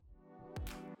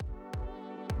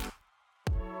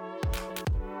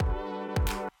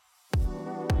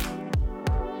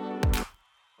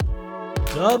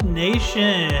up,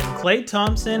 nation? Klay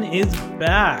Thompson is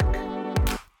back.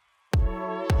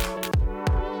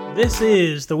 This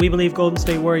is the We Believe Golden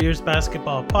State Warriors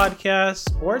basketball podcast,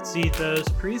 Sports Ethos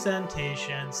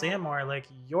presentation. Sam Marlick,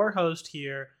 your host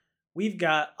here. We've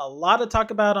got a lot to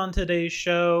talk about on today's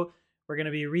show. We're going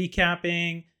to be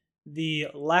recapping the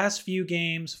last few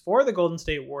games for the Golden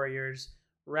State Warriors,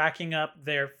 racking up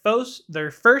their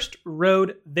first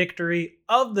road victory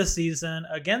of the season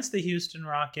against the Houston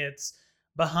Rockets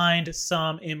behind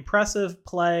some impressive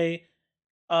play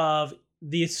of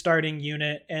the starting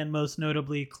unit, and most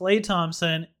notably Klay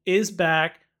Thompson is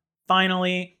back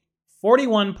finally.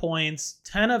 41 points,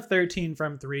 10 of 13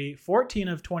 from 3, 14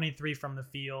 of 23 from the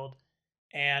field,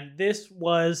 and this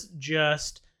was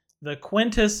just the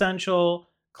quintessential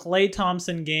Klay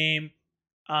Thompson game.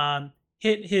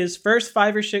 Hit his first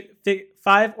five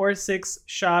or six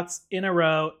shots in a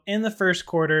row in the first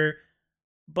quarter,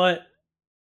 but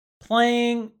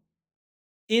playing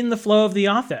in the flow of the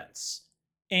offense.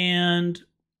 And,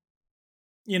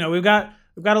 you know, we've got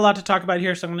a lot to talk about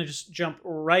here, so I'm going to just jump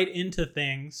right into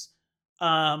things.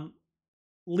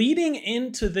 Leading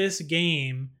into this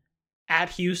game at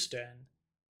Houston,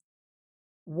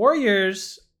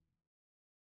 Warriors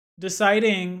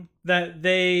deciding that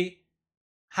they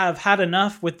have had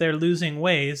enough with their losing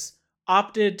ways,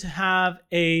 opted to have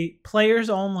a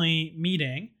players-only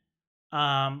meeting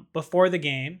before the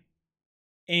game,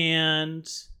 and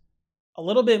a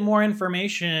little bit more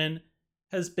information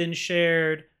has been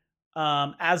shared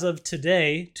as of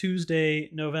today, Tuesday,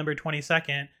 November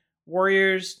 22nd.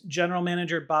 Warriors general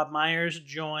manager Bob Myers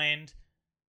joined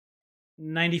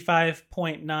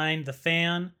 95.9 The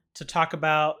Fan to talk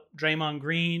about Draymond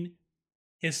Green,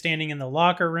 his standing in the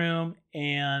locker room,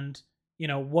 and, you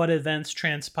know, what events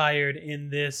transpired in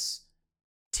this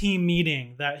team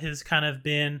meeting that has kind of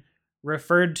been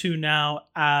referred to now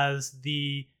as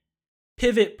the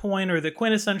pivot point or the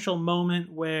quintessential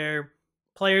moment where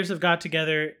players have got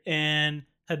together and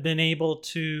have been able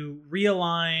to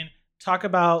realign, talk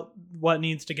about what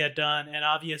needs to get done, and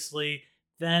obviously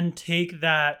then take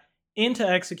that into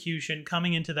execution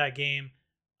coming into that game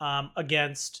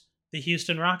against the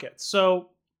Houston Rockets. So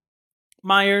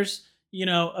Myers, you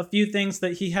know, a few things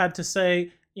that he had to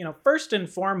say. You know, first and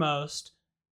foremost,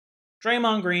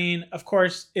 Draymond Green, of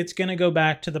course, it's going to go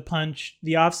back to the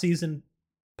offseason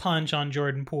punch on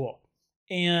Jordan Poole.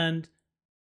 And,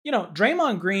 you know,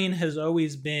 Draymond Green has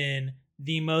always been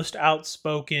the most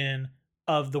outspoken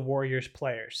of the Warriors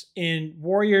players. In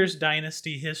Warriors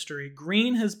dynasty history,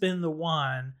 Green has been the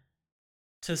one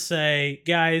to say,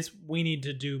 guys, we need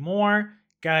to do more.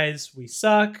 Guys, we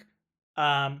suck.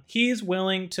 He's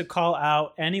willing to call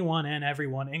out anyone and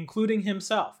everyone, including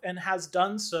himself, and has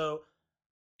done so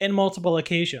in multiple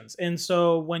occasions. And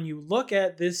so when you look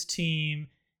at this team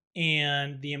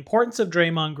and the importance of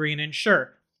Draymond Green, and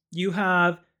sure, you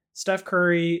have Steph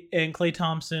Curry and Klay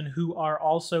Thompson, who are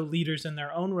also leaders in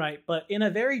their own right, but in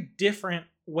a very different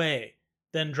way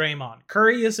than Draymond.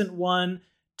 Curry isn't one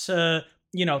to,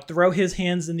 you know, throw his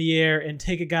hands in the air and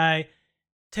take a guy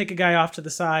off to the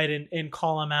side and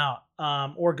call him out,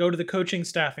 or go to the coaching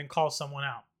staff and call someone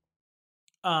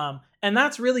out. And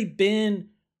that's really been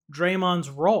Draymond's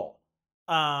role.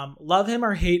 Love him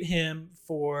or hate him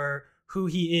for who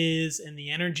he is and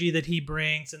the energy that he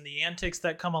brings and the antics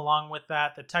that come along with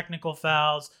that, the technical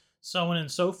fouls, so on and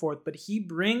so forth. But he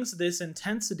brings this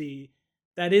intensity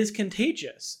that is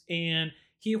contagious, and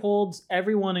he holds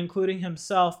everyone, including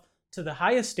himself, to the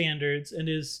highest standards and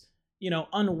is, you know,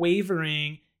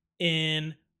 unwavering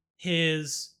in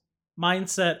his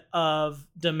mindset of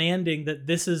demanding that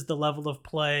this is the level of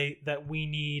play that we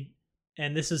need,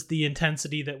 and this is the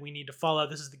intensity that we need to follow.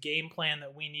 This is the game plan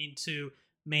that we need to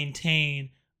maintain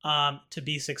to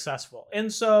be successful.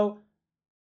 And so,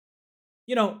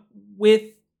 you know, with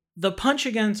the punch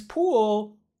against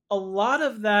Poole, a lot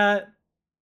of that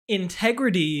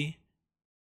integrity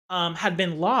had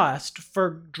been lost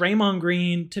for Draymond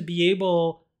Green to be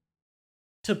able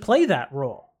to play that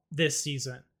role this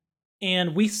season.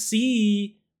 And we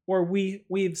see, or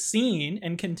we've seen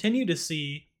and continue to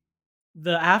see,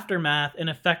 the aftermath and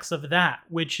effects of that,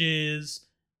 which is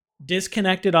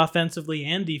disconnected offensively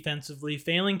and defensively,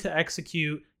 failing to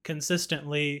execute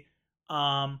consistently,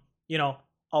 you know,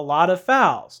 a lot of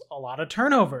fouls, a lot of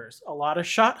turnovers, a lot of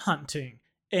shot hunting,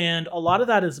 and a lot of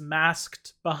that is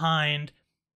masked behind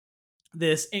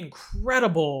this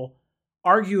incredible,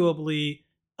 arguably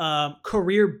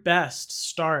career best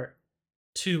start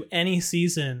to any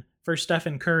season for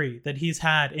Stephen Curry that he's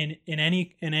had in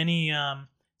any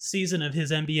season of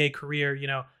his NBA career. You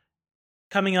know,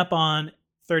 coming up on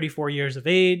 34 years of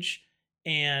age,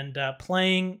 and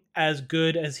playing as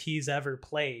good as he's ever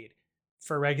played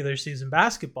for regular season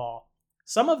basketball.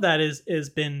 Some of that is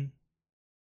been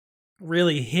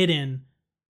really hidden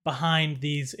behind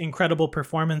these incredible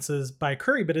performances by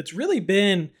Curry, but it's really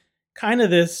been kind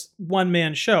of this one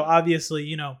man show.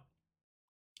 Obviously,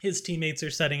 his teammates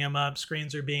are setting him up,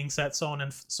 screens are being set, so on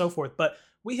and so forth, but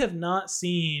we have not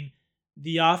seen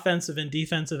the offensive and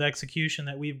defensive execution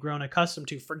that we've grown accustomed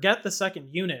to. Forget the second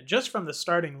unit, just from the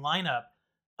starting lineup,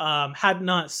 had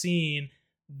not seen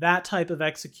that type of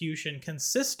execution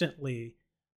consistently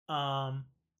from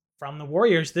the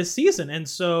Warriors this season. And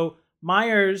so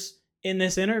Myers in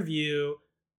this interview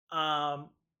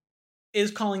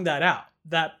is calling that out.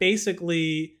 That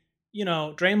basically,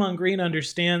 Draymond Green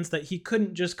understands that he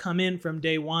couldn't just come in from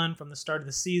day one, from the start of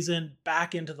the season,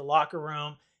 back into the locker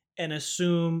room and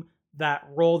assume that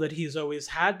role that he's always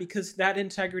had, because that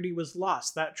integrity was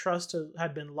lost. That trust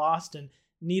had been lost and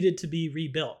needed to be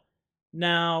rebuilt.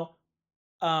 Now,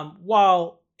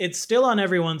 while it's still on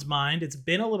everyone's mind, it's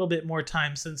been a little bit more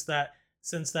time since that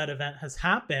event has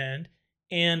happened.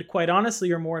 And quite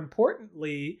honestly, or more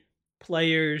importantly,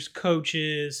 players,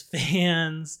 coaches,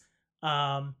 fans,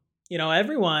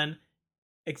 everyone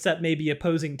except maybe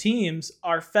opposing teams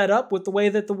are fed up with the way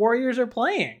that the Warriors are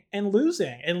playing and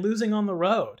losing on the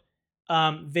road.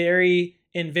 Very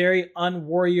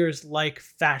un-Warriors-like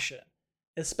fashion,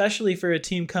 especially for a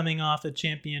team coming off a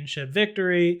championship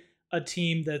victory, a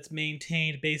team that's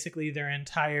maintained basically their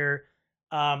entire,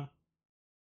 a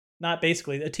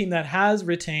team that has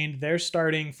retained their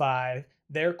starting five,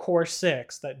 their core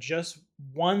six that just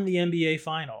won the NBA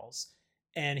Finals.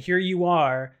 And here you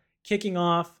are kicking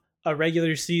off a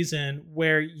regular season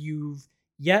where you've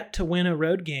yet to win a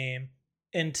road game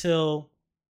until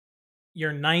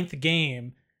your ninth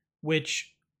game,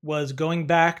 which was going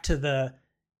back to the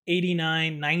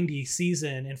 89-90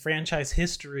 season in franchise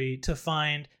history to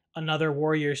find another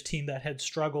Warriors team that had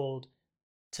struggled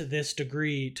to this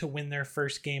degree to win their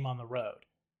first game on the road.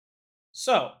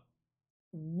 So,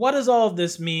 what does all of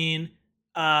this mean?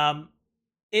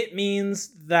 It means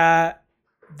that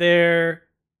there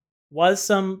was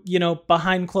some,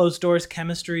 behind closed doors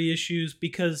chemistry issues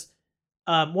because,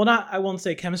 I won't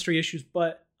say chemistry issues,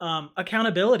 but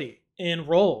accountability in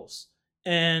roles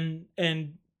and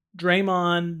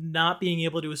Draymond not being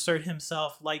able to assert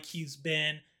himself like he's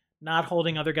been, not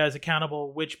holding other guys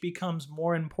accountable, which becomes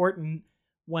more important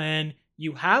when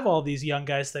you have all these young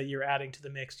guys that you're adding to the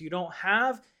mix. You don't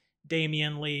have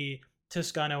Damian Lee,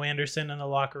 Toscano Anderson in the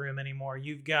locker room anymore.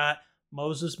 You've got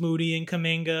Moses Moody and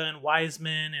Kuminga and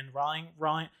Wiseman and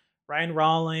Ryan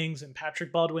Rawlings and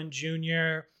Patrick Baldwin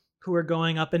Jr., who are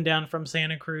going up and down from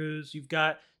Santa Cruz. You've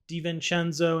got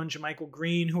DiVincenzo and JaMychal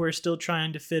Green, who are still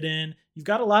trying to fit in. You've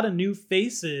got a lot of new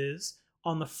faces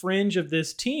on the fringe of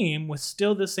this team with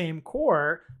still the same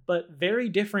core, but very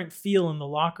different feel in the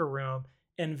locker room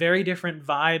and very different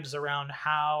vibes around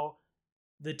how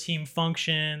the team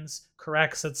functions,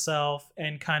 corrects itself,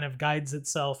 and kind of guides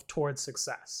itself towards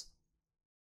success.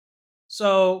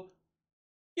 So,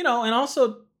 and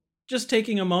also just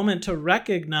taking a moment to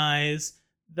recognize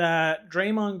that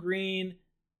Draymond Green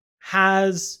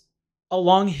has a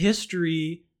long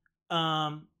history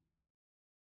of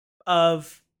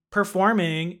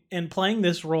performing and playing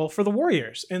this role for the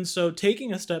Warriors. And so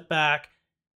taking a step back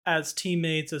as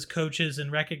teammates, as coaches,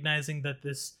 and recognizing that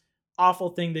this awful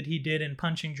thing that he did in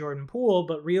punching Jordan Poole,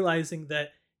 but realizing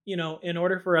that, in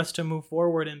order for us to move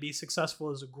forward and be successful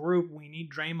as a group, we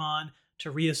need Draymond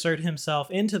to reassert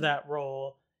himself into that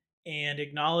role, and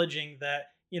acknowledging that,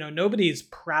 nobody's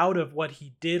proud of what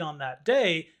he did on that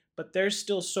day, but there's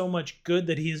still so much good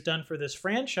that he's done for this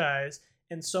franchise,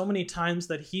 and so many times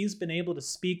that he's been able to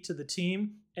speak to the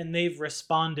team and they've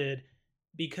responded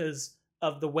because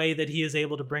of the way that he is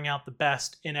able to bring out the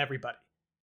best in everybody.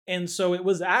 And so it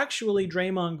was actually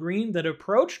Draymond Green that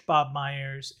approached Bob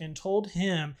Myers and told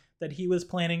him that he was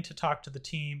planning to talk to the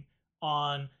team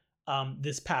on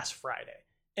this past Friday.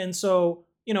 And so,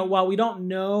 while we don't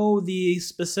know the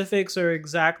specifics or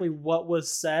exactly what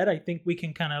was said, I think we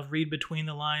can kind of read between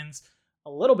the lines a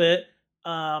little bit.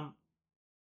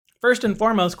 First and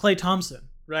foremost, Klay Thompson,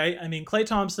 right? I mean, Klay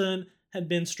Thompson had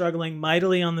been struggling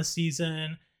mightily on the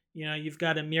season. You've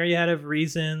got a myriad of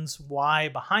reasons why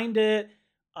behind it.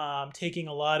 Taking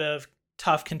a lot of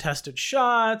tough contested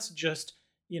shots, just,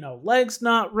 legs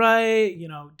not right,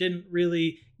 didn't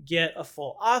really get a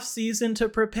full off season to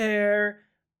prepare.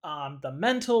 The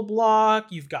mental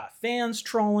block, you've got fans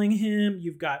trolling him.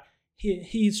 You've got,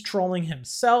 he's trolling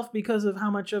himself because of how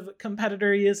much of a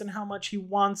competitor he is and how much he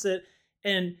wants it.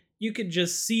 And you could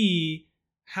just see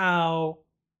how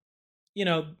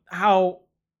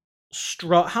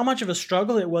how much of a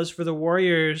struggle it was for the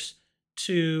Warriors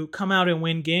to come out and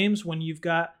win games when you've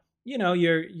got,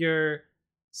 your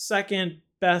second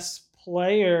best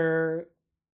player,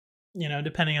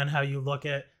 depending on how you look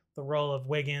at the role of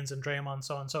Wiggins and Draymond,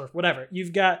 so on and so forth, whatever.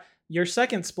 You've got your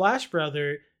second splash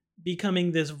brother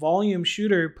becoming this volume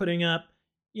shooter, putting up,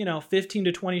 15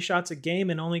 to 20 shots a game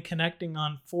and only connecting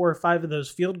on 4 or 5 of those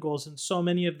field goals. And so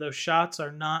many of those shots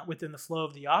are not within the flow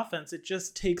of the offense. It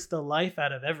just takes the life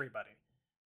out of everybody.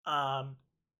 And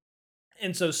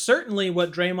so certainly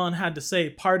what Draymond had to say,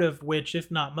 part of which,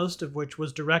 if not most of which,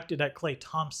 was directed at Klay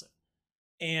Thompson.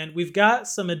 And we've got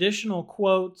some additional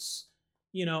quotes,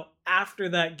 after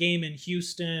that game in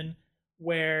Houston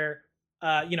where,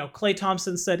 Klay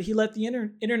Thompson said he let the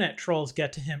internet trolls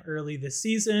get to him early this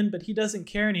season, but he doesn't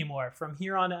care anymore. From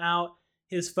here on out,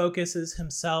 his focus is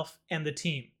himself and the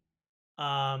team.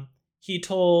 He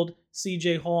told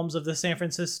C.J. Holmes of the San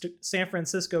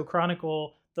Francisco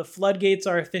Chronicle, the floodgates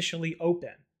are officially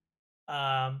open.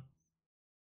 And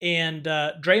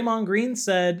Draymond Green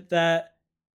said that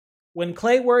when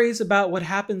Klay worries about what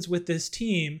happens with this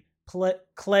team,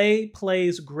 Klay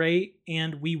plays great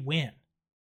and we win.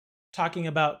 Talking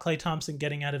about Klay Thompson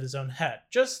getting out of his own head.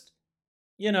 Just,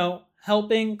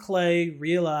 helping Klay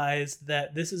realize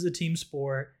that this is a team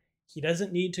sport. He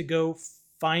doesn't need to go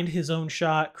find his own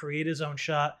shot, create his own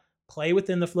shot, play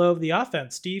within the flow of the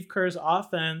offense. Steve Kerr's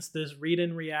offense, this read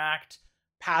and react,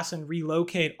 pass and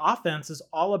relocate offense, is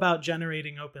all about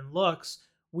generating open looks.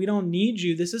 We don't need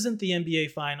you. This isn't the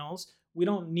NBA Finals. We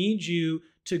don't need you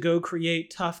to go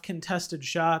create tough contested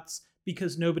shots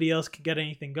because nobody else can get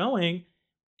anything going.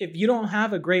 If you don't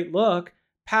have a great look,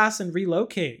 pass and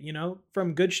relocate,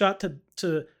 from good shot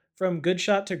to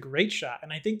great shot.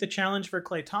 And I think the challenge for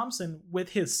Klay Thompson with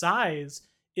his size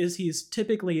is he's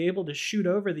typically able to shoot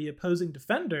over the opposing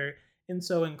defender. And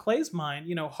so in Klay's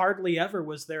mind, hardly ever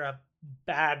was there a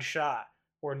bad shot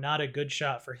or not a good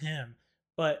shot for him.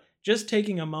 But just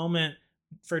taking a moment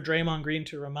for Draymond Green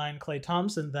to remind Klay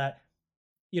Thompson that,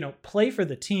 play for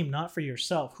the team, not for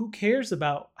yourself. Who cares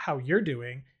about how you're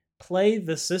doing? Play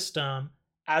the system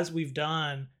as we've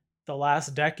done the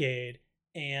last decade,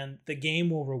 and the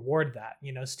game will reward that.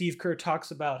 Steve Kerr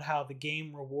talks about how the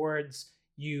game rewards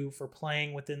you for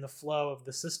playing within the flow of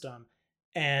the system.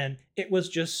 And it was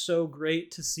just so great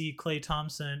to see Klay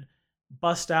Thompson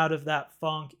bust out of that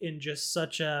funk in just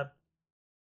such a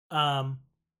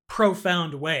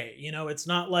profound way. It's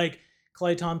not like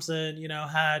Klay Thompson,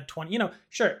 had 20,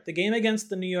 sure, the game against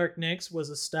the New York Knicks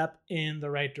was a step in the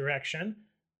right direction.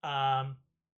 Klay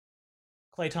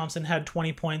Thompson had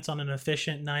 20 points on an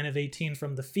efficient 9 of 18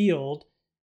 from the field.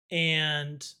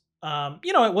 And,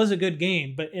 it was a good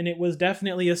game, and it was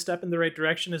definitely a step in the right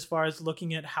direction as far as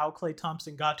looking at how Klay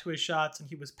Thompson got to his shots, and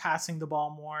he was passing the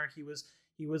ball more. He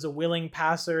was a willing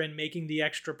passer and making the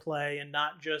extra play, and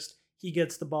not just he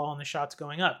gets the ball and the shots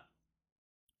going up.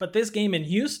 But this game in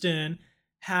Houston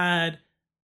had,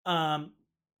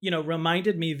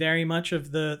 reminded me very much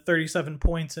of the 37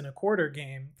 points in a quarter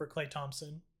game for Klay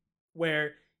Thompson,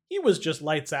 where he was just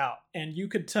lights out, and you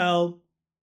could tell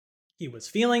he was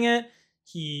feeling it.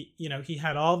 He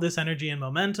had all this energy and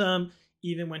momentum.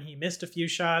 Even when he missed a few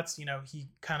shots, he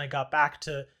kind of got back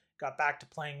to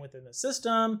playing within the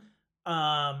system.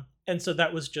 And so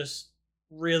that was just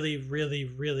really, really,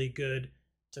 really good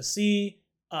to see.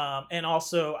 And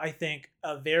also, I think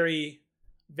a very,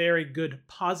 very good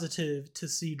positive to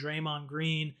see Draymond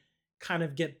Green kind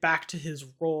of get back to his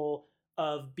role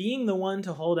of being the one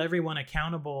to hold everyone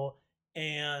accountable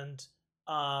and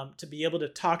to be able to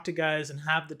talk to guys and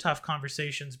have the tough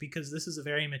conversations, because this is a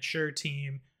very mature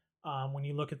team. When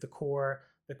you look at the core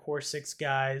 6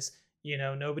 guys,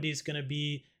 nobody's going to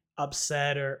be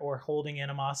upset or holding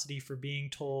animosity for being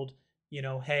told,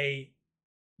 hey,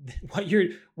 what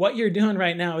you're doing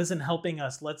right now isn't helping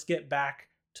us. Let's get back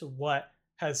to what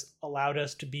has allowed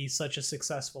us to be such a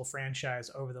successful franchise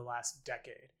over the last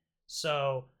decade.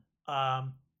 So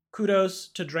kudos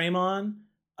to Draymond.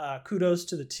 Kudos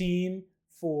to the team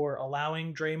for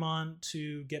allowing Draymond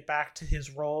to get back to his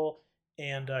role.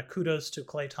 And kudos to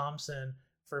Klay Thompson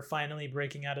for finally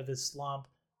breaking out of his slump,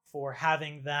 for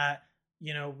having that,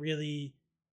 really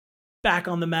back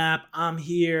on the map. I'm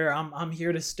here. I'm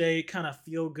here to stay kind of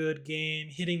feel good game,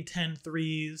 hitting 10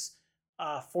 threes,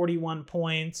 41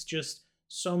 points, just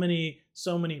so many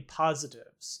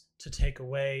positives to take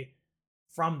away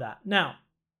from that. Now,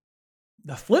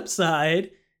 the flip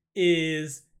side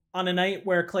is on a night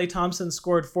where Klay Thompson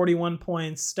scored 41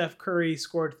 points, Steph Curry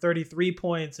scored 33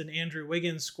 points, and Andrew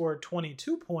Wiggins scored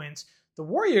 22 points, the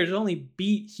Warriors only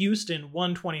beat Houston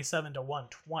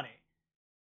 127-120.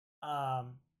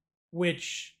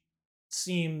 Which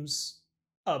seems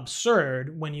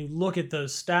absurd when you look at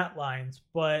those stat lines.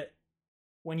 But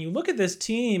when you look at this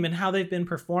team and how they've been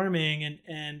performing,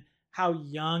 and how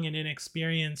young and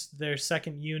inexperienced their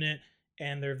second unit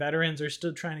and their veterans are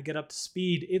still trying to get up to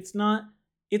speed, it's not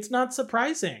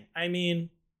surprising. I mean,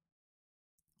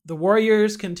 the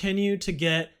Warriors continue to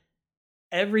get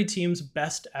every team's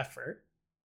best effort.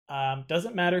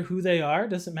 Doesn't matter who they are,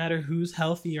 doesn't matter who's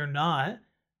healthy or not.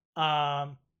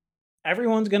 Um,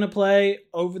 Everyone's going to play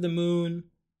over the moon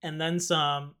and then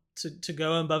some to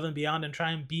go above and beyond and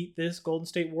try and beat this Golden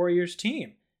State Warriors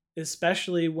team,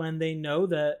 especially when they know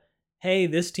that, hey,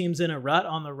 this team's in a rut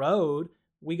on the road.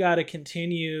 We got to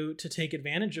continue to take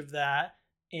advantage of that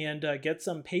and get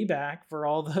some payback for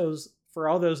all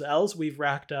those L's we've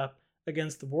racked up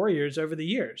against the Warriors over the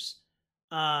years.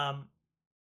 In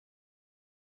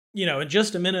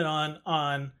just a minute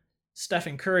on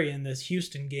Stephen Curry in this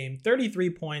Houston game: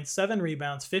 33 points, 7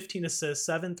 rebounds, 15 assists,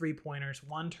 7 3-pointers,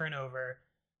 1 turnover.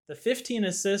 The 15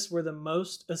 assists were the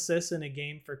most assists in a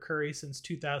game for Curry since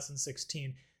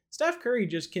 2016. Steph Curry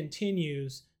just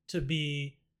continues to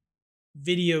be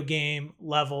video game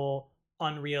level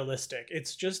unrealistic.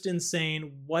 It's just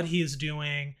insane what he's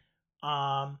doing.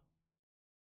 Night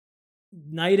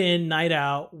in, night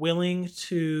out, willing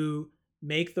to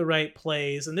make the right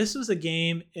plays. And this was a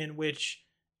game in which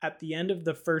at the end of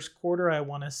the first quarter, I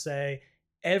want to say,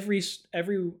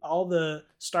 all the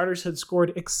starters had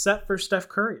scored except for Steph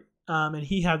Curry. And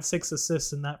he had 6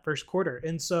 assists in that first quarter.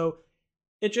 And so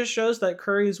it just shows that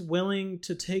Curry's willing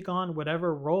to take on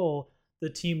whatever role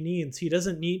the team needs. He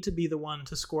doesn't need to be the one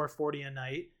to score 40 a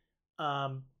night.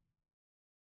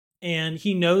 And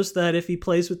he knows that if he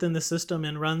plays within the system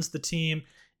and runs the team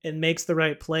and makes the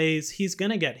right plays, he's going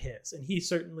to get his. And he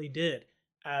certainly did,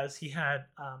 as he had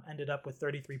ended up with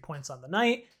 33 points on the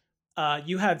night.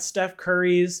 You had Steph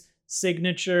Curry's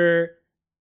signature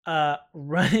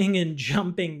running and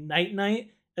jumping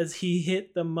night as he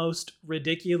hit the most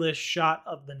ridiculous shot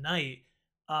of the night.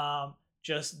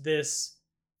 Just this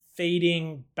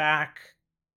fading back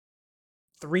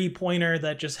 3-pointer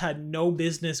that just had no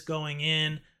business going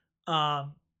in.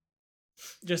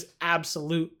 Just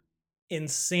absolute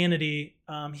insanity.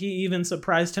 He even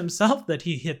surprised himself that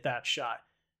he hit that shot.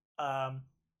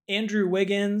 Andrew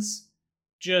Wiggins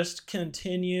just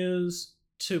continues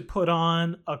to put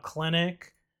on a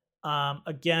clinic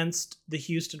against the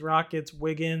Houston Rockets.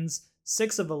 Wiggins,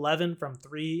 6 of 11 from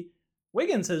 3.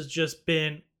 Wiggins has just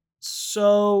been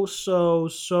so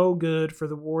good for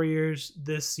the Warriors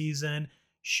this season,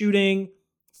 shooting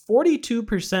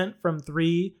 42% from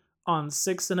 3 on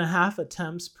 6.5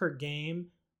 attempts per game.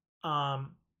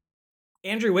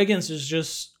 Andrew Wiggins has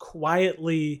just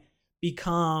quietly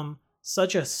become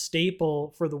such a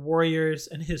staple for the Warriors,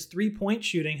 and his 3-point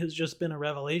shooting has just been a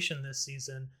revelation this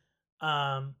season.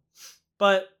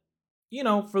 But,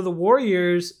 for the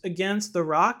Warriors against the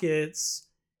Rockets,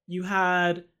 you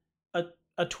had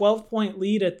a 12-point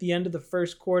lead at the end of the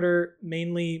first quarter,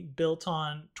 mainly built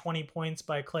on 20 points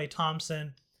by Klay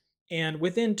Thompson. And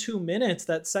within 2 minutes,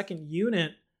 that second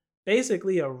unit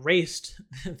basically erased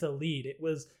the lead. It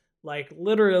was like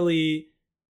literally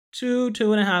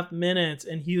 2.5 minutes,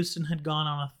 and Houston had gone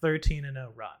on a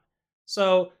 13-0 run.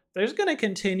 So there's going to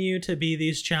continue to be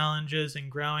these challenges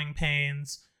and growing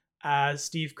pains as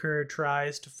Steve Kerr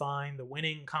tries to find the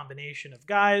winning combination of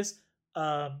guys.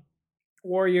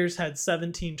 Warriors had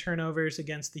 17 turnovers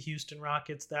against the Houston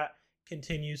Rockets. That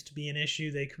continues to be an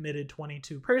issue. They committed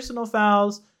 22 personal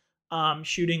fouls,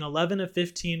 shooting 11 of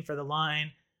 15 for the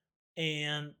line.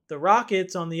 And the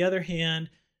Rockets, on the other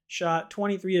hand, shot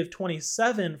 23 of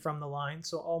 27 from the line,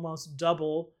 so almost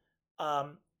double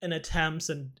in attempts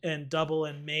and double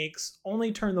in makes.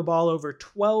 Only turned the ball over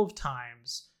 12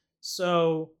 times.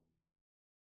 So,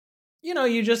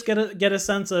 you just get a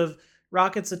sense of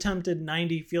Rockets attempted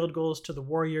 90 field goals to the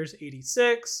Warriors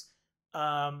 86.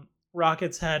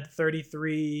 Rockets had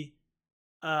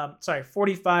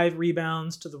 45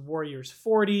 rebounds to the Warriors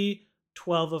 40,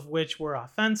 12 of which were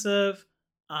offensive.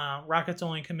 Rockets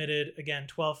only committed, again,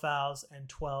 12 fouls and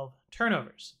 12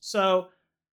 turnovers. So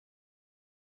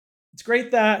it's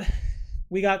great that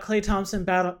we got Klay Thompson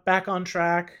back on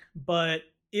track, but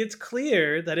it's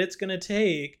clear that it's going to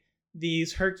take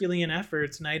these Herculean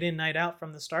efforts night in, night out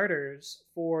from the starters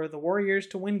for the Warriors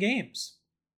to win games,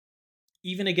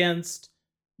 even against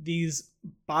these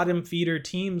bottom feeder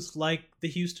teams like the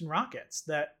Houston Rockets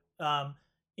that, are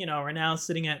now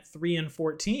sitting at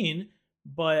 3-14.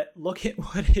 But look at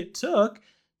what it took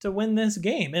to win this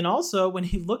game. And also, when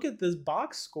you look at this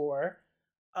box score,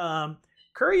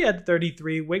 Curry had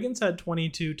 33, Wiggins had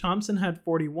 22, Thompson had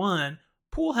 41,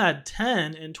 Poole had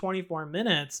 10 in 24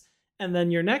 minutes, And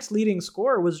then your next leading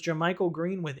scorer was JaMychal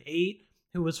Green with 8,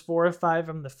 who was 4 of 5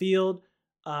 from the field.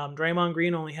 Draymond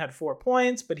Green only had 4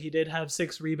 points, but he did have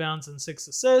 6 rebounds and 6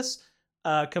 assists.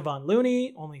 Kevon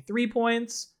Looney, only 3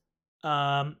 points.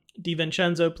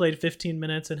 DiVincenzo played 15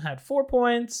 minutes and had 4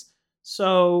 points.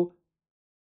 So,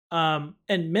 and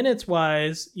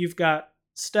minutes-wise, you've got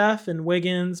Steph and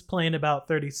Wiggins playing about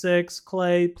 36.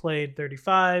 Klay played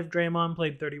 35. Draymond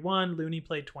played 31. Looney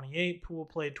played 28. Poole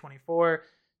played 24.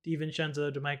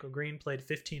 DiVincenzo, JaMychal Green played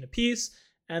 15 apiece.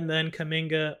 And then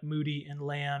Kuminga, Moody, and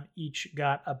Lamb each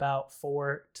got about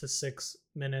 4 to 6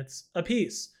 minutes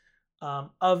apiece.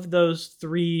 Of those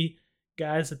 3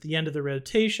 guys at the end of the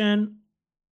rotation,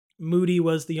 Moody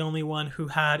was the only one who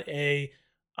had a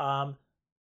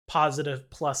positive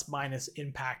plus-minus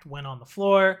impact when on the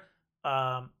floor.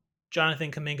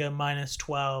 Jonathan Kuminga minus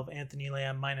 12, Anthony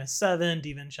Lamb minus 7,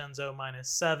 DiVincenzo minus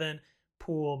 7,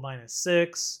 Poole minus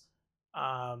 6,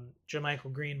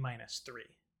 JaMychal Green minus 3.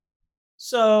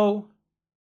 So,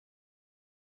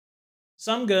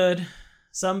 some good,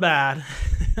 some bad.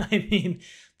 I mean,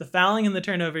 the fouling and the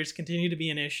turnovers continue to be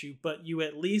an issue, but you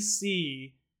at least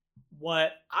see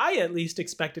what I at least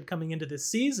expected coming into this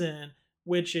season,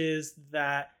 which is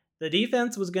that the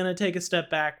defense was going to take a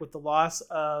step back with the loss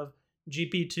of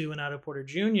GP2 and Otto Porter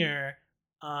Jr.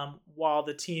 While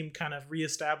the team kind of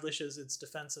reestablishes its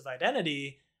defensive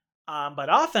identity. But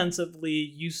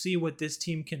offensively, you see what this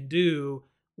team can do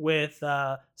with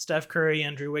Steph Curry,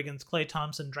 Andrew Wiggins, Klay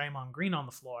Thompson, Draymond Green on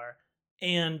the floor.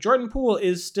 And Jordan Poole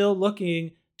is still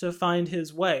looking to find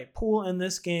his way. Poole in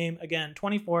this game, again,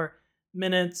 24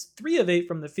 minutes, 3 of 8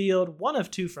 from the field, 1 of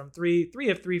 2 from 3, 3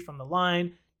 of 3 from the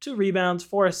line, 2 rebounds,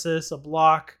 4 assists, a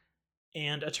block,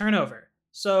 and a turnover.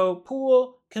 So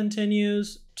Poole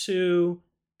continues to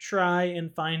try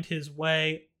and find his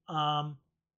way.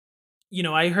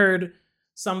 I heard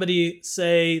somebody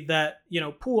say that,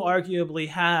 Poole arguably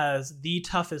has the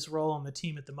toughest role on the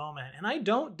team at the moment. And I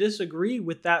don't disagree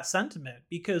with that sentiment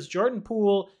because Jordan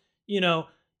Poole,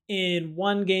 in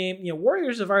one game,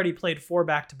 Warriors have already played 4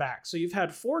 back-to-back. So you've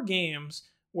had 4 games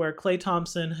where Klay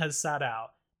Thompson has sat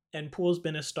out and Poole's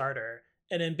been a starter.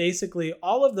 And in basically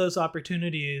all of those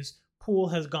opportunities, Poole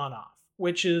has gone off,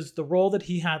 which is the role that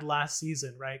he had last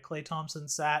season, right? Klay Thompson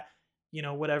sat,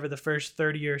 whatever the first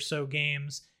 30 or so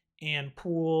games, and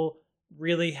Poole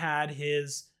really had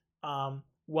his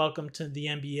welcome to the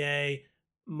NBA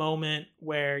moment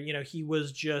where, he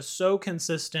was just so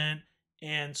consistent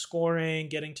and scoring,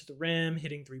 getting to the rim,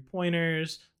 hitting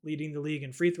 3-pointers, leading the league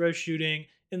in free throw shooting.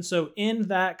 And so in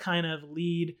that kind of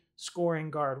lead scoring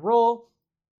guard role,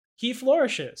 he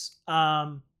flourishes.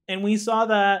 And we saw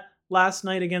that last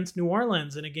night against New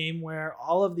Orleans in a game where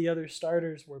all of the other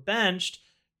starters were benched.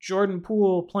 Jordan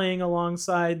Poole playing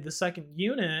alongside the second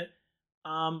unit.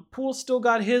 Poole still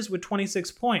got his with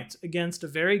 26 points against a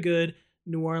very good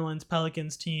New Orleans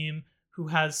Pelicans team who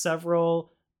has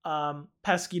several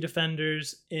pesky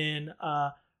defenders in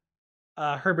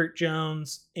Herbert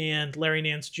Jones and Larry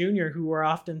Nance Jr., who are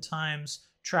oftentimes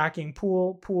tracking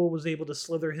Poole. Poole was able to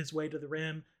slither his way to the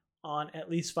rim on at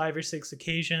least 5 or 6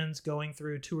 occasions, going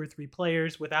through 2 or 3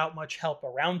 players without much help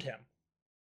around him.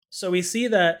 So we see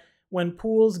that when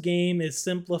Poole's game is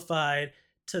simplified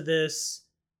to this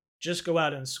just go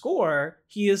out and score,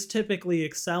 he is typically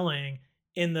excelling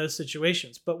in those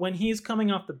situations. But when he's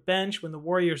coming off the bench, when the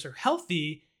Warriors are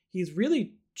healthy, he's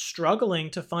really struggling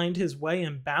to find his way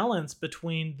and balance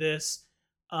between this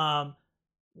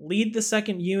lead the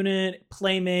second unit,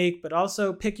 play make, but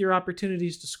also pick your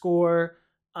opportunities to score.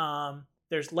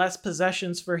 There's less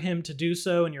possessions for him to do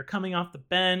so, and you're coming off the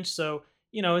bench. So,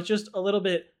 it's just a little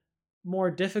bit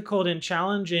more difficult and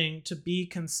challenging to be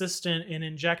consistent and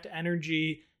inject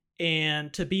energy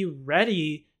and to be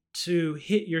ready to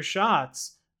hit your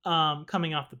shots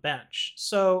coming off the bench.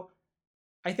 So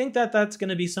I think that that's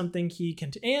going to be something he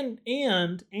can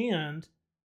and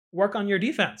work on your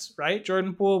defense, right?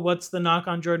 Jordan Poole, what's the knock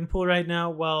on Jordan Poole right now?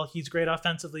 Well, he's great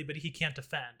offensively, but he can't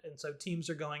defend. And so teams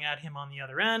are going at him on the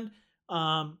other end.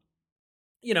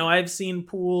 I've seen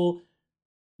Poole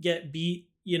get beat,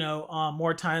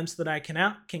 more times than I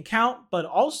can count, but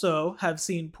also have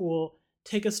seen Poole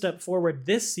take a step forward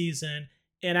this season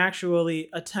and actually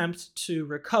attempt to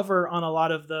recover on a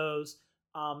lot of those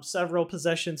several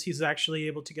possessions. He's actually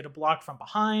able to get a block from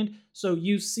behind. So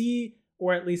you see,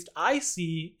 or at least I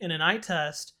see in an eye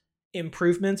test,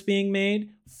 improvements being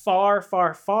made, far,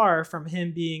 far, far from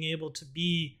him being able to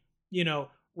be,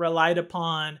 relied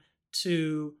upon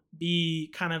to be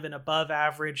kind of an above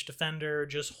average defender,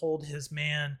 just hold his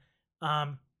man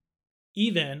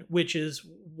even, which is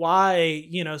why,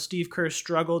 Steve Kerr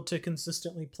struggled to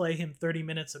consistently play him 30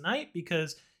 minutes a night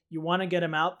because, You want to get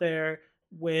him out there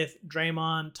with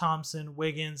Draymond, Thompson,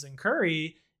 Wiggins, and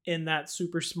Curry in that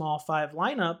super small five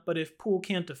lineup. But if Poole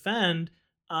can't defend,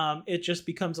 it just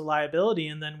becomes a liability.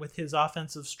 And then with his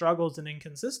offensive struggles and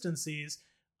inconsistencies,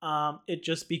 it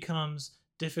just becomes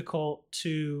difficult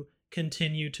to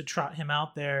continue to trot him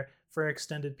out there for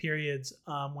extended periods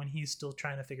when he's still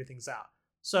trying to figure things out.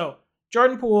 So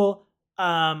Jordan Poole,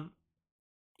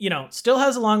 still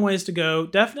has a long ways to go.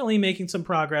 Definitely making some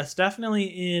progress. Definitely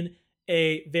in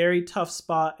a very tough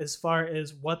spot as far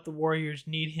as what the Warriors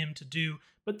need him to do.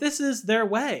 But this is their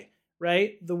way,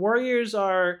 right? The Warriors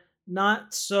are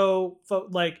not so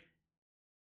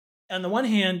on the one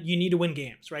hand, you need to win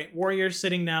games, right? Warriors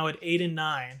sitting now at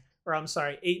 8-9, or I'm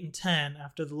sorry, 8-10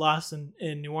 after the loss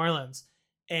in New Orleans,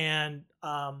 and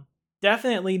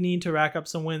definitely need to rack up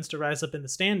some wins to rise up in the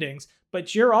standings.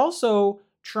 But you're also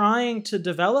trying to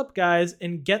develop guys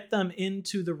and get them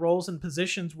into the roles and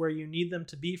positions where you need them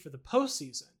to be for the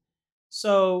postseason.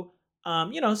 So,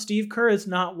 Steve Kerr is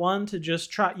not one to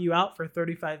just trot you out for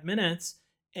 35 minutes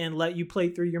and let you play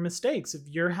through your mistakes. If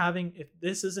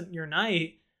this isn't your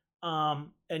night, and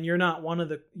you're not one of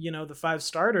the five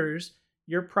starters,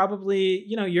 you're probably,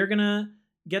 you're going to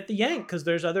get the yank because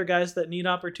there's other guys that need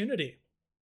opportunity.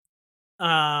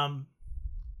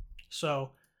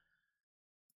 So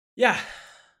yeah,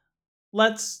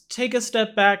 let's take a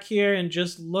step back here and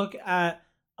just look at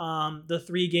the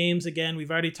three games again.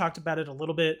 We've already talked about it a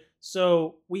little bit.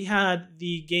 So we had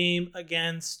the game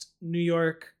against New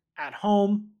York at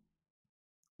home,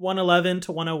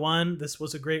 111-101. This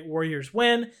was a great Warriors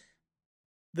win.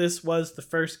 This was the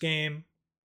first game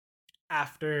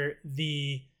after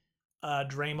the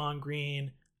Draymond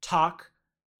Green talk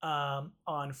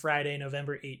on Friday,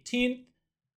 November 18th.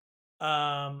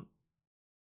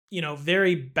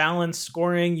 Very balanced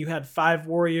scoring. You had 5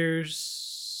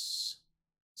 Warriors.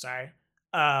 Sorry.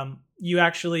 You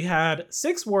actually had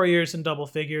 6 Warriors in double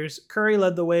figures. Curry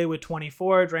led the way with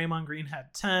 24. Draymond Green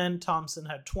had 10. Thompson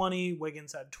had 20.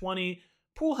 Wiggins had 20.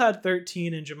 Poole had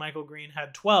 13. And JaMychal Green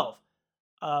had 12.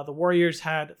 The Warriors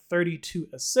had 32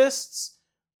 assists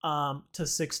to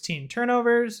 16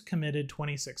 turnovers, committed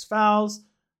 26 fouls,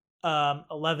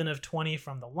 11 of 20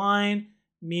 from the line.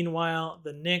 Meanwhile,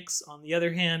 the Knicks, on the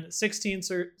other hand, 16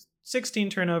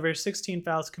 turnovers, 16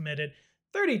 fouls committed,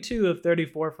 32 of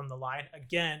 34 from the line.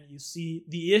 Again, you see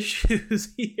the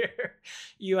issues here.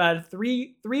 You had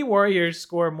three Warriors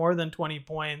score more than 20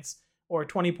 points or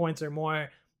 20 points or more,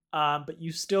 but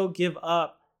you still give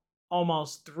up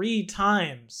almost 3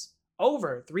 times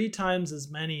as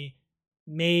many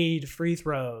made free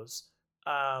throws.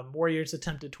 Warriors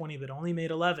attempted 20 but only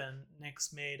made 11.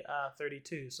 Knicks made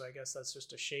 32, so I guess that's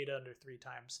just a shade under 3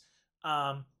 times.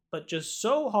 But just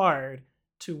so hard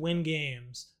to win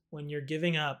games when you're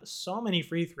giving up so many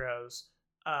free throws,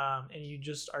 and you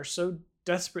just are so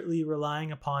desperately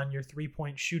relying upon your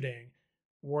 3-point shooting.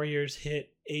 Warriors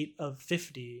hit 8 of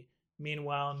 50.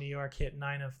 Meanwhile, New York hit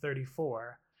 9 of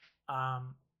 34.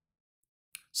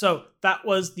 So that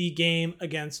was the game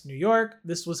against New York.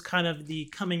 This was kind of the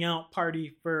coming out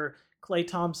party for Klay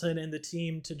Thompson and the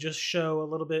team to just show a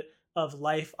little bit of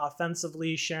life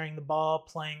offensively, sharing the ball,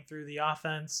 playing through the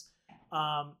offense,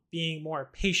 being more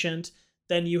patient.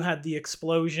 Then you had the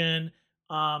explosion,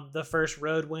 the first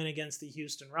road win against the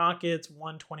Houston Rockets,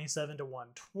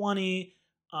 127-120.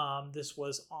 This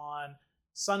was on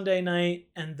Sunday night.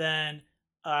 And then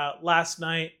last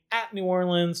night at New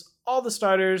Orleans, all the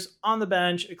starters on the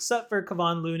bench except for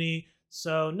Kevon Looney.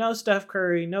 So no Steph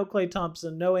Curry, no Klay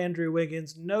Thompson, no Andrew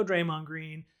Wiggins, no Draymond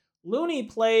Green. Looney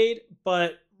played,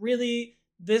 but really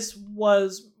this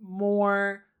was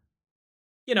more,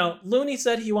 Looney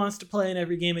said he wants to play in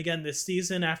every game again this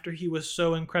season after he was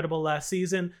so incredible last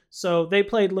season. So they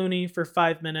played Looney for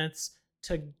 5 minutes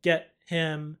to get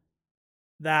him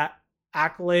that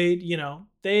accolade.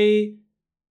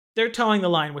 They're towing the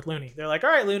line with Looney. They're like, all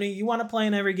right, Looney, you want to play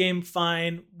in every game?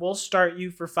 Fine. We'll start you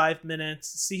for 5 minutes,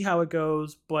 see how it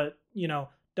goes, but,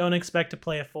 don't expect to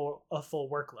play a full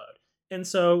workload. And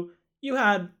so you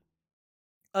had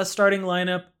a starting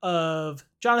lineup of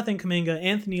Jonathan Kuminga,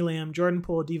 Anthony Lamb, Jordan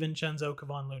Poole, DiVincenzo,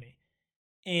 Kevon Looney.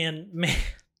 And man,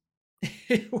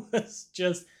 it was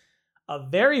just a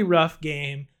very rough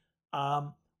game.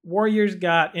 Warriors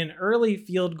got an early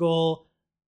field goal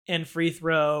and free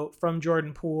throw from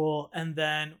Jordan Poole, and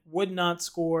then would not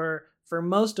score for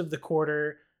most of the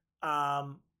quarter.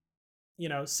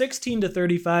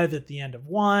 16-35 at the end of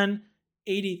one,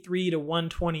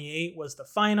 83-128 was the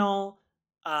final.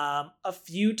 A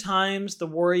few times the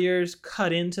Warriors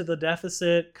cut into the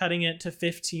deficit, cutting it to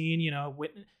 15.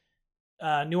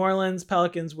 New Orleans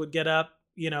Pelicans would get up,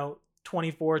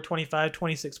 24, 25,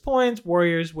 26 points.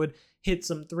 Warriors would hit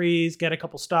some threes, get a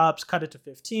couple stops, cut it to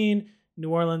 15. New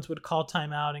Orleans would call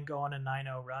timeout and go on a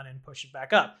 9-0 run and push it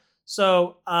back up.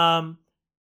 So, and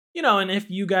if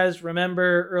you guys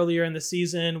remember earlier in the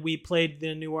season, we played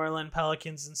the New Orleans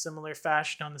Pelicans in similar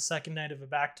fashion on the second night of a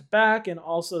back-to-back and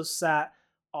also sat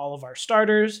all of our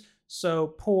starters. So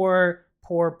poor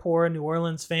New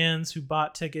Orleans fans who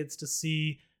bought tickets to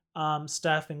see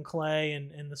Steph and Klay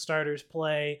and the starters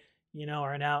play,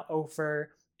 are now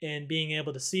over and being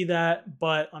able to see that.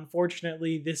 But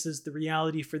unfortunately, this is the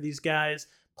reality for these guys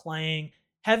playing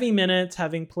heavy minutes,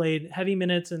 having played heavy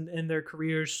minutes in their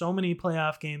careers. So many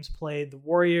playoff games played. The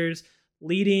Warriors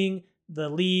leading the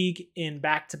league in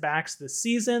back-to-backs this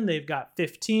season. They've got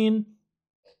 15.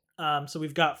 So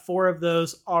we've got 4 of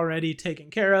those already taken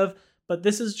care of. But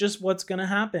this is just what's going to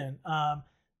happen.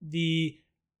 The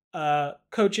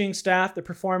coaching staff, the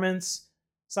performance,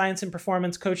 science and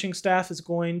performance coaching staff is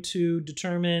going to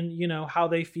determine, how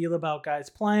they feel about guys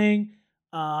playing.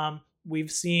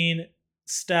 We've seen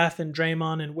Steph and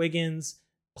Draymond and Wiggins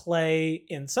play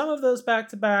in some of those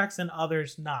back-to-backs and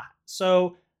others not.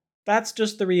 So that's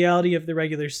just the reality of the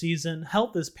regular season.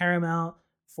 Health is paramount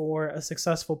for a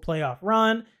successful playoff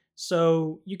run.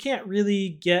 So you can't really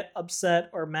get upset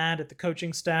or mad at the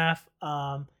coaching staff.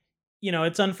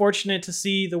 It's unfortunate to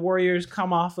see the Warriors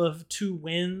come off of 2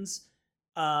 wins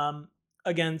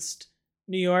against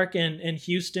New York and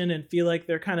Houston and feel like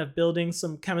they're kind of building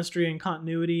some chemistry and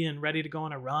continuity and ready to go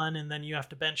on a run. And then you have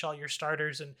to bench all your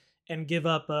starters and give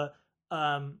up a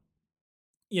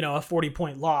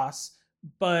 40-point loss.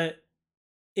 But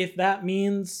if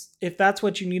that's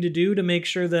what you need to do to make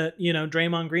sure that,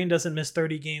 Draymond Green doesn't miss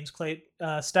 30 games,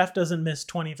 Steph doesn't miss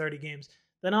 20, 30 games,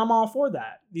 then I'm all for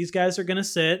that. These guys are going to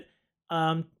sit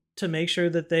to make sure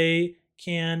that they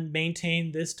can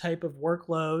maintain this type of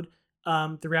workload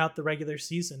throughout the regular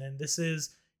season. And this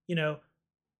is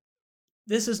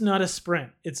not a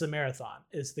sprint. It's a marathon.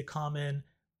 It's the common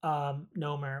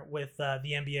nomer with the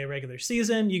NBA regular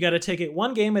season. You got to take it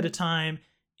one game at a time.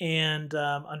 And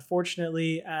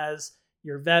unfortunately, as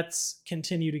your vets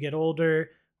continue to get older,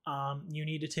 you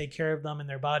need to take care of them and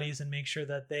their bodies and make sure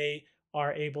that they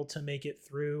are able to make it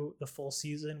through the full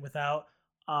season without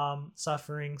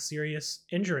suffering serious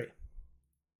injury.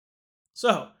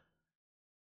 So,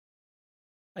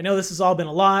 I know this has all been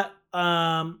a lot.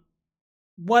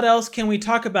 What else can we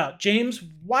talk about? James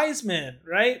Wiseman,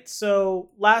 right? So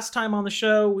last time on the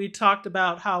show, we talked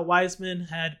about how Wiseman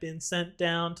had been sent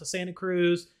down to Santa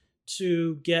Cruz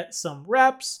to get some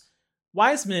reps.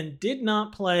 Wiseman did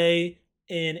not play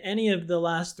in any of the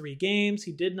last 3 games.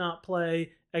 He did not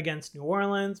play against New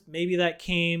Orleans. Maybe that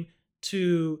came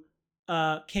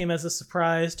as a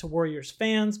surprise to Warriors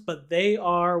fans, but they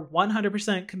are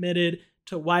 100% committed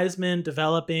to Wiseman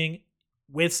developing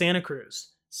with Santa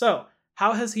Cruz. So,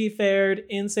 how has he fared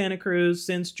in Santa Cruz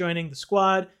since joining the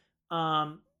squad?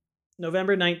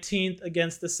 November 19th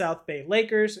against the South Bay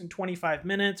Lakers in 25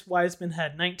 minutes, Wiseman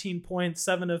had 19 points,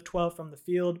 7 of 12 from the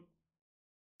field,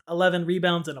 11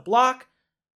 rebounds and a block.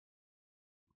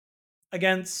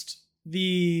 Against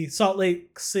the Salt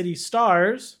Lake City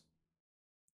Stars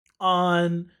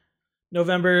on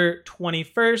November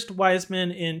 21st, Wiseman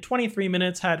in 23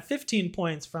 minutes had 15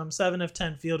 points from 7 of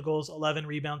 10 field goals, 11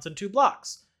 rebounds, and 2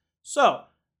 blocks. So,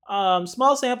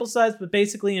 small sample size, but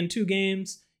basically in 2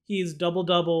 games, he's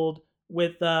doubled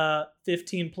with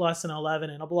 15 plus and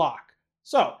 11 and a block.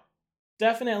 So,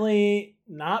 definitely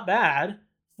not bad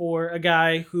for a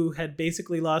guy who had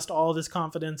basically lost all of his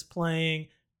confidence playing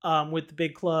with the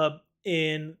big club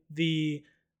in the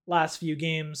last few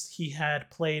games he had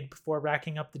played before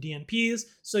racking up the DNPs.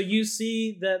 So you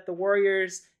see that the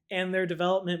Warriors and their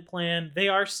development plan, they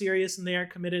are serious and they are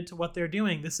committed to what they're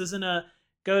doing. This isn't a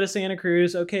go to Santa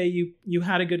Cruz, okay, you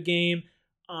had a good game,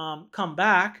 come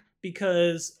back,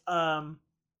 because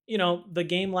the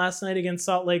game last night against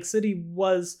Salt Lake City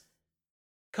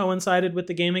coincided with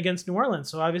the game against New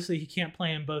Orleans. So obviously he can't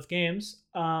play in both games.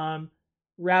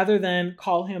 Rather than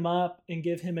call him up and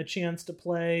give him a chance to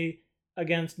play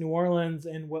against New Orleans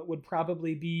in what would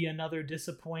probably be another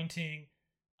disappointing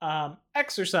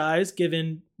exercise,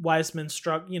 given Wiseman's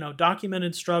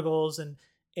documented struggles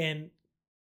and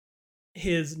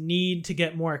his need to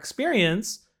get more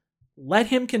experience, let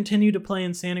him continue to play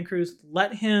in Santa Cruz.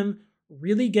 Let him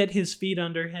really get his feet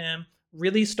under him,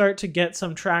 really start to get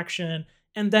some traction,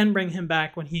 and then bring him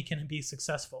back when he can be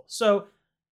successful. So,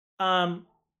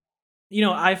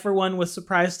 I, for one, was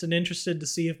surprised and interested to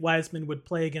see if Wiseman would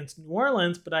play against New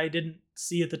Orleans, but I didn't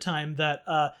see at the time that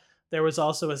there was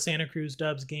also a Santa Cruz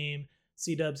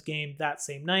C-Dubs game that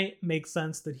same night. Makes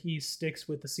sense that he sticks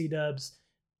with the C-Dubs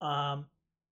um,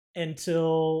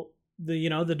 until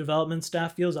the development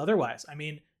staff feels otherwise. I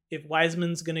mean, if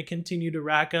Wiseman's going to continue to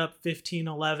rack up 15,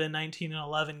 11, 19, and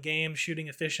 11 games, shooting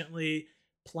efficiently,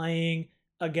 playing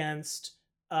against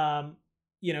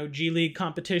G League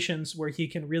competitions where he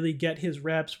can really get his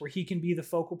reps, where he can be the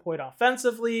focal point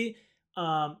offensively,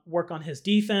 work on his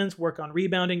defense, work on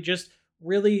rebounding, just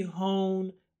really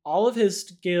hone all of his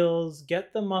skills,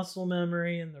 get the muscle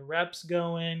memory and the reps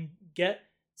going, get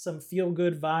some feel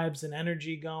good vibes and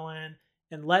energy going,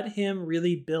 and let him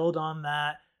really build on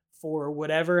that for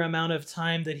whatever amount of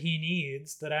time that he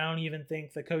needs, that I don't even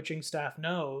think the coaching staff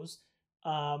knows.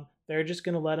 They're just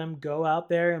going to let him go out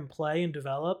there and play and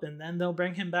develop, and then they'll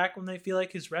bring him back when they feel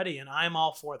like he's ready. And I'm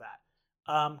all for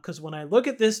that. Because when I look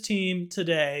at this team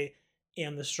today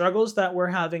and the struggles that we're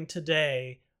having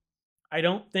today, I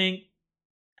don't think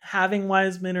having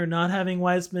Wiseman or not having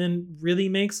Wiseman really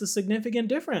makes a significant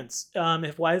difference.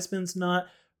 If Wiseman's not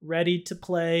ready to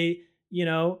play,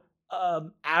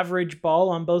 average ball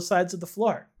on both sides of the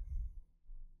floor.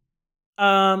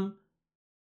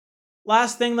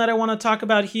 Last thing that I want to talk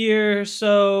about here.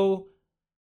 So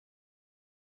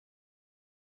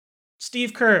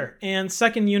Steve Kerr and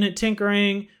second unit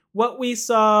tinkering. What we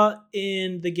saw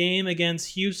in the game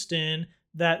against Houston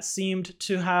that seemed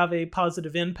to have a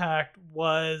positive impact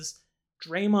was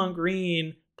Draymond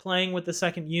Green playing with the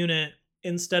second unit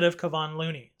instead of Kevon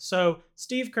Looney. So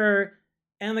Steve Kerr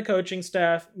and the coaching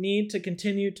staff need to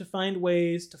continue to find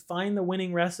ways to find the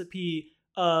winning recipe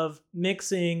of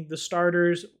mixing the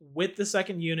starters with the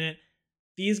second unit.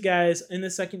 These guys in the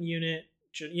second unit,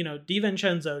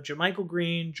 DiVincenzo, JaMychal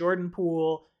Green, Jordan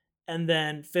Poole, and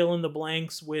then fill in the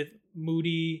blanks with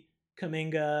Moody,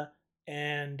 Kuminga,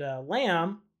 and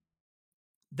Lamb.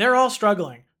 They're all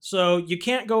struggling. So you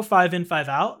can't go 5 in, 5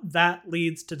 out. That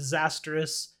leads to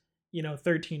disastrous,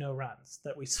 13-0 runs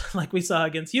that we saw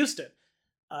against Houston.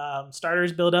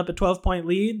 Starters build up a 12-point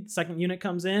lead. Second unit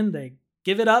comes in. They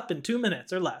give it up in 2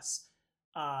 minutes or less,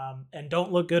 and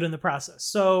don't look good in the process.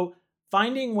 So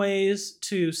finding ways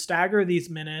to stagger these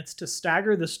minutes, to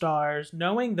stagger the stars,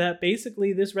 knowing that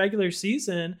basically this regular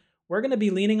season, we're going to be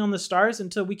leaning on the stars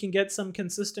until we can get some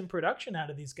consistent production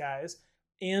out of these guys,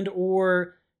 and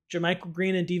or JaMychal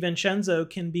Green and DiVincenzo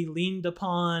can be leaned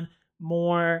upon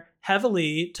more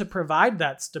heavily to provide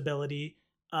that stability.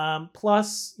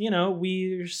 Plus,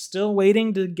 we're still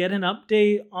waiting to get an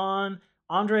update on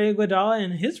Andre Iguodala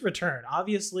and his return.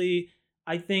 Obviously,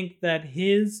 I think that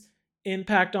his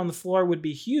impact on the floor would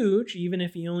be huge, even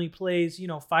if he only plays,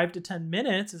 5 to 10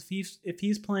 minutes. If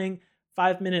he's playing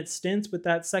 5-minute stints with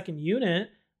that second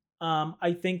unit,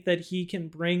 I think that he can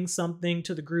bring something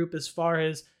to the group as far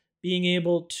as being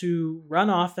able to run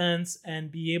offense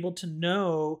and be able to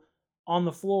know on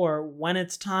the floor when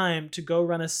it's time to go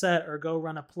run a set or go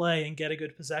run a play and get a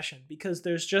good possession. Because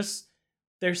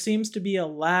there seems to be a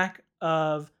lack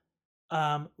of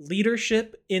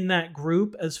leadership in that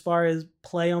group as far as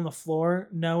play on the floor,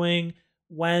 knowing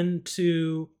when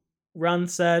to run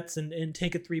sets and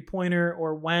take a 3-pointer,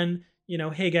 or when,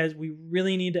 hey guys, we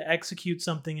really need to execute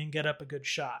something and get up a good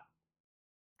shot.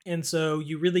 And so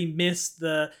you really miss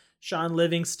the Sean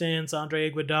Livingston's,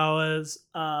 Andre Iguodala's,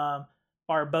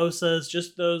 Barbosa's,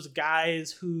 just those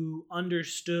guys who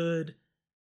understood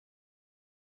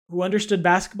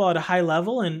basketball at a high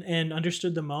level and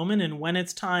understood the moment, and when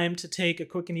it's time to take a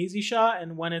quick and easy shot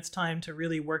and when it's time to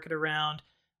really work it around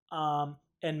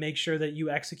and make sure that you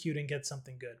execute and get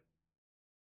something good.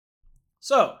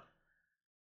 So,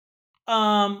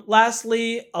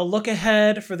 lastly, a look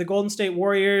ahead for the Golden State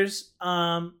Warriors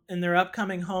in their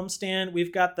upcoming homestand.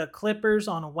 We've got the Clippers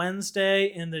on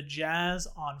Wednesday and the Jazz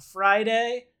on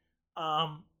Friday.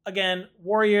 Again,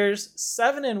 Warriors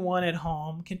 7-1 at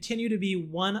home, continue to be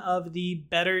one of the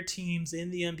better teams in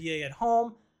the NBA at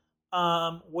home.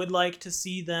 Would like to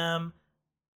see them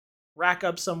rack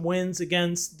up some wins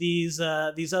against these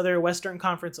other Western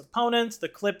Conference opponents. The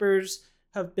Clippers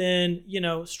have been,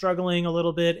 struggling a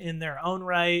little bit in their own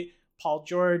right. Paul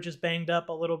George is banged up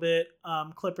a little bit.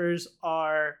 Clippers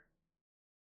are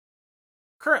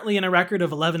currently in a record of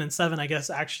 11-7. I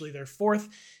guess actually they're fourth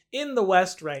in the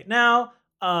West right now.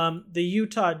 The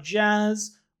Utah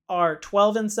Jazz are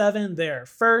 12-7. They're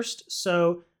first.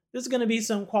 So this is going to be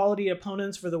some quality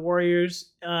opponents for the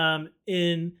Warriors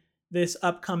in this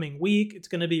upcoming week. It's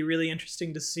going to be really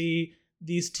interesting to see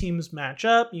these teams match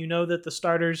up. You know that the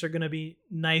starters are going to be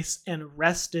nice and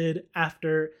rested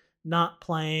after not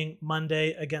playing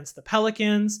Monday against the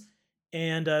Pelicans.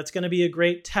 And it's going to be a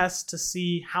great test to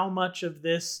see how much of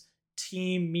this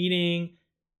team meeting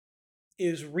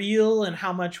is real and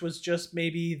how much was just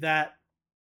maybe that,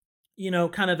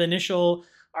 kind of initial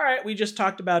all right, we just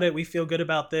talked about it, we feel good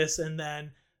about this, and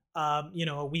then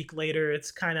a week later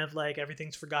it's kind of like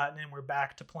everything's forgotten and we're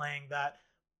back to playing that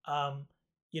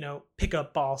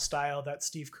pickup ball style that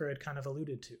Steve Kerr had kind of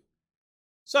alluded to.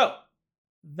 So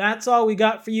that's all we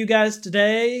got for you guys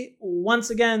today. Once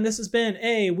again, this has been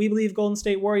a We Believe Golden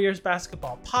State Warriors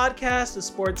basketball podcast, a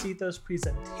Sports Ethos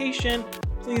presentation.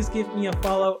 Please give me a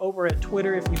follow over at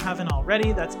Twitter if you haven't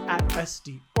already. That's at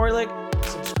SD Orlick.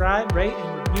 Subscribe, rate,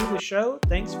 and review the show.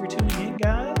 Thanks for tuning in,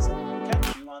 guys, and we'll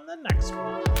catch you on the next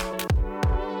one.